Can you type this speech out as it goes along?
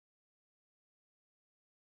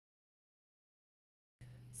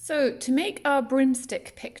So to make our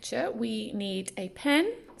broomstick picture, we need a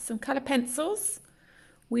pen, some colour pencils,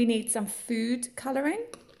 we need some food colouring,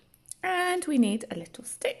 and we need a little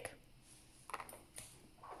stick.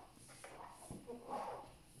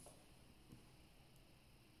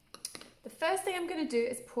 The first thing I'm going to do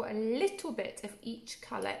is pour a little bit of each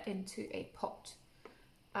colour into a pot.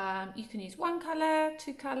 You can use one colour,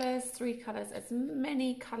 two colours, three colours, as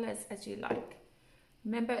many colours as you like.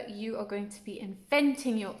 Remember, you are going to be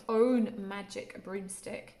inventing your own magic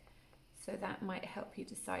broomstick, so that might help you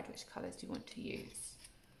decide which colours you want to use.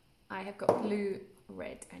 I have got blue,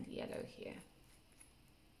 red and yellow here.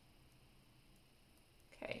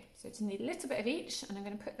 Okay, so just need a little bit of each, and I'm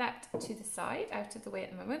going to put that to the side, out of the way at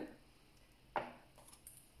the moment.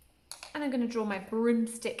 And I'm going to draw my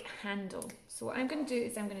broomstick handle. So what I'm going to do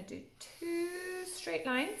is I'm going to do 2 straight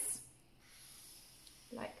lines,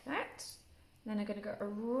 like that. Then I'm going to go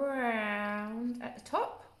around at the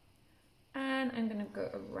top, and I'm going to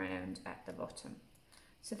go around at the bottom.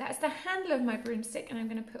 So that's the handle of my broomstick, and I'm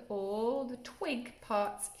going to put all the twig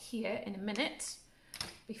parts here in a minute.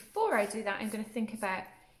 Before I do that, I'm going to think about,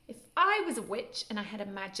 if I was a witch and I had a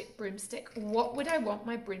magic broomstick, what would I want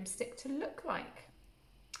my broomstick to look like?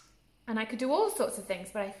 And I could do all sorts of things,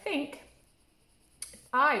 but I think if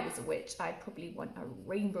I was a witch, I'd probably want a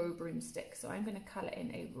rainbow broomstick. So I'm going to colour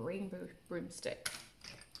in a rainbow broomstick.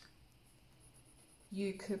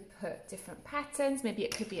 You could put different patterns. Maybe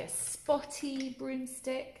it could be a spotty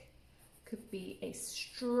broomstick. Could be a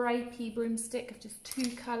stripy broomstick of just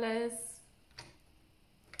 2 colours.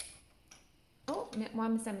 Oh, while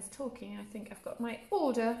Miss Emma's talking, I think I've got my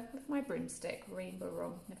order of my broomstick. Rainbow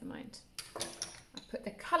wrong, never mind. I put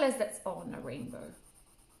the colours that's on a rainbow.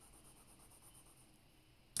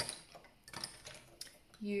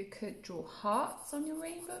 You could draw hearts on your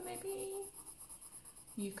rainbow, maybe.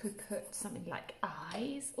 You could put something like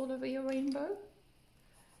eyes all over your rainbow.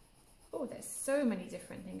 Oh, there's so many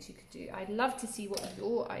different things you could do. I'd love to see what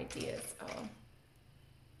your ideas are.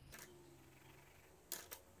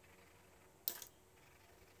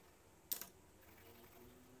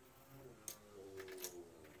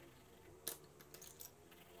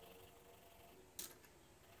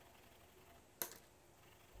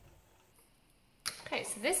 Okay,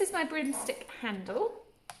 so this is my broomstick handle.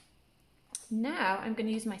 Now I'm going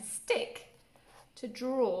to use my stick to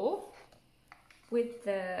draw with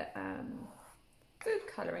the food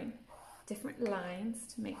colouring different lines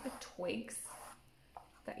to make the twigs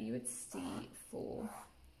that you would see for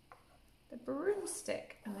the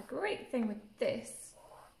broomstick. And the great thing with this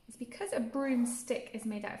is, because a broomstick is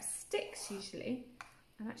made out of sticks usually,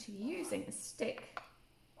 I'm actually using a stick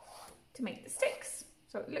to make the sticks,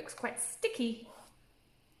 so it looks quite sticky.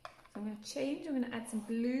 So I'm going to change, I'm going to add some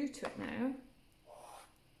blue to it now,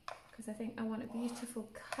 because I think I want a beautiful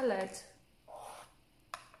coloured,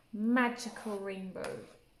 magical rainbow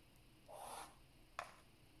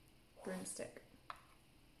broomstick.